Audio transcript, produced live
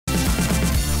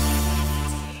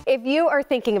If you are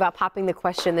thinking about popping the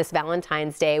question this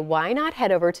Valentine's Day, why not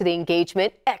head over to the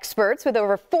engagement experts with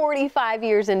over 45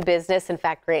 years in business? In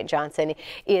fact, Grant Johnson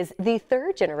is the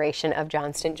third generation of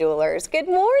Johnston Jewelers. Good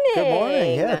morning. Good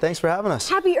morning. Yeah, thanks for having us.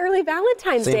 Happy early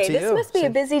Valentine's Day. To this you. must be a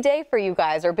busy day for you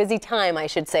guys, or busy time, I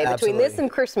should say, between this and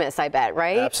Christmas, I bet,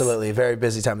 right? Absolutely. Very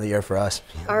busy time of the year for us.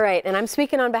 All right, and I'm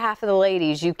speaking on behalf of the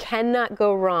ladies. You cannot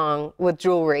go wrong with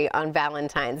jewelry on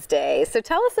Valentine's Day. So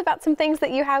tell us about some things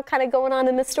that you have kind of going on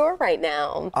in the store right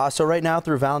now. So right now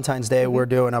through Valentine's Day, we're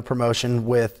doing a promotion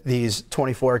with these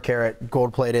 24-karat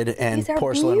gold-plated and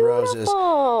porcelain roses.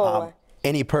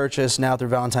 Any purchase now through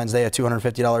Valentine's Day at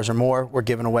 $250 or more, we're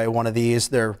giving away one of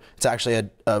these. It's actually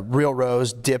a real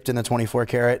rose dipped in the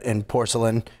 24-karat and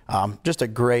porcelain. Just a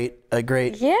great kind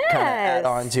of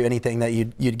add-on to anything that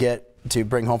you'd get to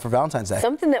bring home for Valentine's Day.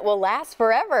 Something that will last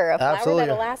forever, a flower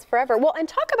that'll last forever. Well, and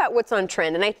talk about what's on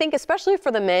trend. And I think especially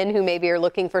for the men who maybe are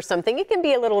looking for something, it can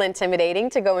be a little intimidating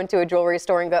to go into a jewelry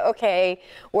store and go, okay,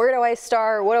 where do I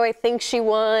start? What do I think she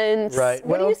wants? Right.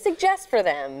 What do you suggest for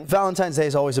them? Valentine's Day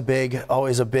is always a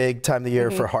big time of the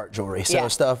year for heart jewelry. So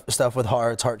stuff with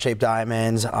hearts, heart-shaped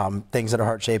diamonds, things that are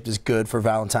heart-shaped is good for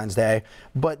Valentine's Day.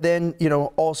 But then, you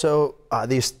know, also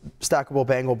these stackable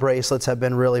bangle bracelets have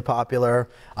been really popular.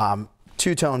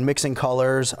 Two-tone mixing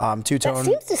colors, two-tone. That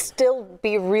seems to still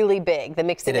be really big, the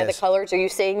mixing of the colors. Are you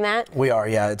seeing that? We are,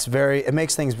 yeah. It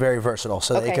makes things very versatile,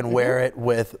 so they can wear it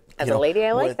with, as a lady,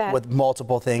 I like that. With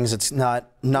multiple things. It's not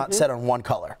set on one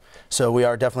color. So we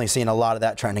are definitely seeing a lot of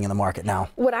that trending in the market now.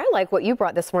 What I like, what you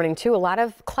brought this morning too, a lot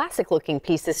of classic looking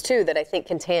pieces too that I think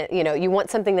contain, you know, you want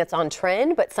something that's on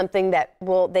trend, but something that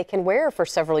they can wear for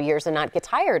several years and not get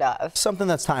tired of. Something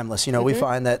that's timeless. You know, we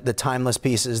find that the timeless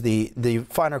pieces, the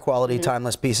finer quality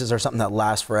timeless pieces are something that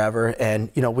lasts forever. And,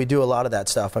 you know, we do a lot of that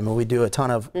stuff. I mean, we do a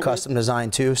ton of custom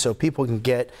design too, so people can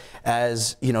get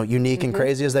as, you know, unique and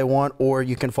crazy as they want, or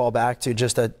you can fall back to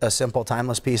just a simple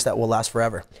timeless piece that will last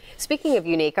forever. Speaking of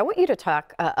unique, I want you to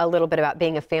talk a little bit about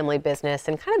being a family business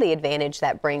and kind of the advantage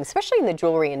that brings, especially in the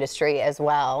jewelry industry as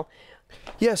well.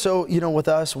 Yeah, so, you know, with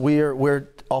us, we're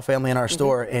all family in our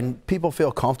store, and people feel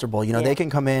comfortable. You know, they can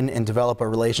come in and develop a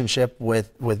relationship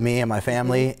with me and my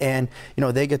family, and, you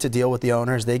know, they get to deal with the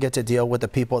owners, they get to deal with the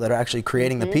people that are actually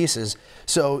creating the pieces.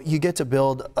 So you get to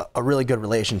build a really good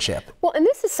relationship. Well, and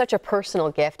this is such a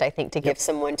personal gift, I think, to give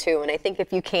someone too. And I think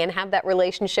if you can have that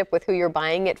relationship with who you're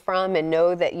buying it from and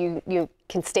know that you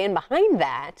can stand behind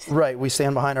that. Right, we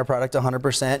stand behind our product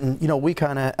 100%, and you know, we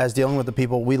kind of, as dealing with the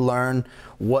people, we learn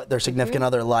what their significant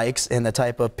other likes and the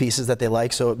type of pieces that they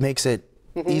like, so it makes it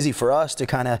easy for us to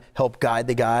kind of help guide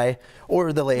the guy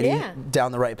or the lady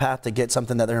down the right path to get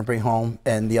something that they're going to bring home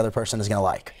and the other person is going to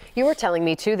like. You were telling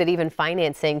me too that even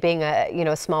financing, being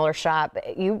a smaller shop,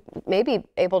 you may be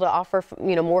able to offer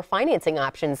more financing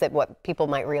options than what people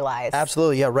might realize.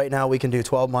 Absolutely, yeah. Right now we can do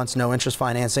 12 months no interest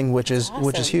financing, which is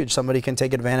huge. Somebody can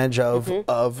take advantage of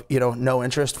no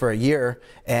interest for a year,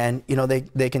 and you know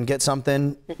they can get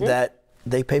something that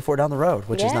they pay for down the road,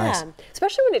 which is nice.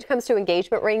 Especially when it comes to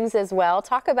engagement rings as well.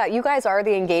 Talk about, you guys are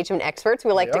the engagement experts.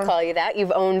 We like to call you that.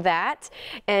 You've owned that.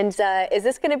 And is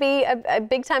this going to be a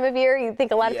big time of year? You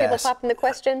think a lot of people pop in the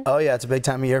question? Oh yeah, it's a big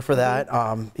time of year for that.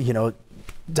 You know,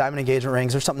 diamond engagement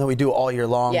rings are something that we do all year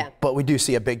long, but we do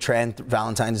see a big trend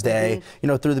Valentine's Day, you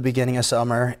know, through the beginning of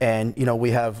summer, and you know, we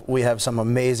have some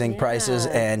amazing prices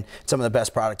and some of the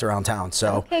best product around town.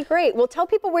 So okay, great. Well, tell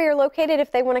people where you're located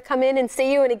if they want to come in and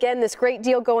see you. And again, this great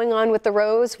deal going on with the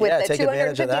rose with the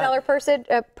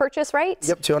 $250 purchase, right?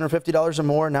 Yep, $250 or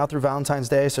more now through Valentine's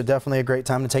Day, so definitely a great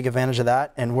time to take advantage of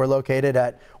that. And we're located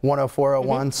at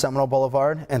 10401 Seminole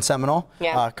Boulevard in Seminole.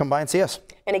 Come by and see us.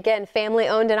 And again, family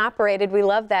owned and operated. We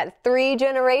love that. 3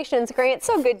 generations. Grant,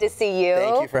 so good to see you.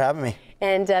 Thank you for having me.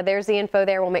 And there's the info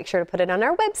there. We'll make sure to put it on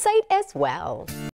our website as well.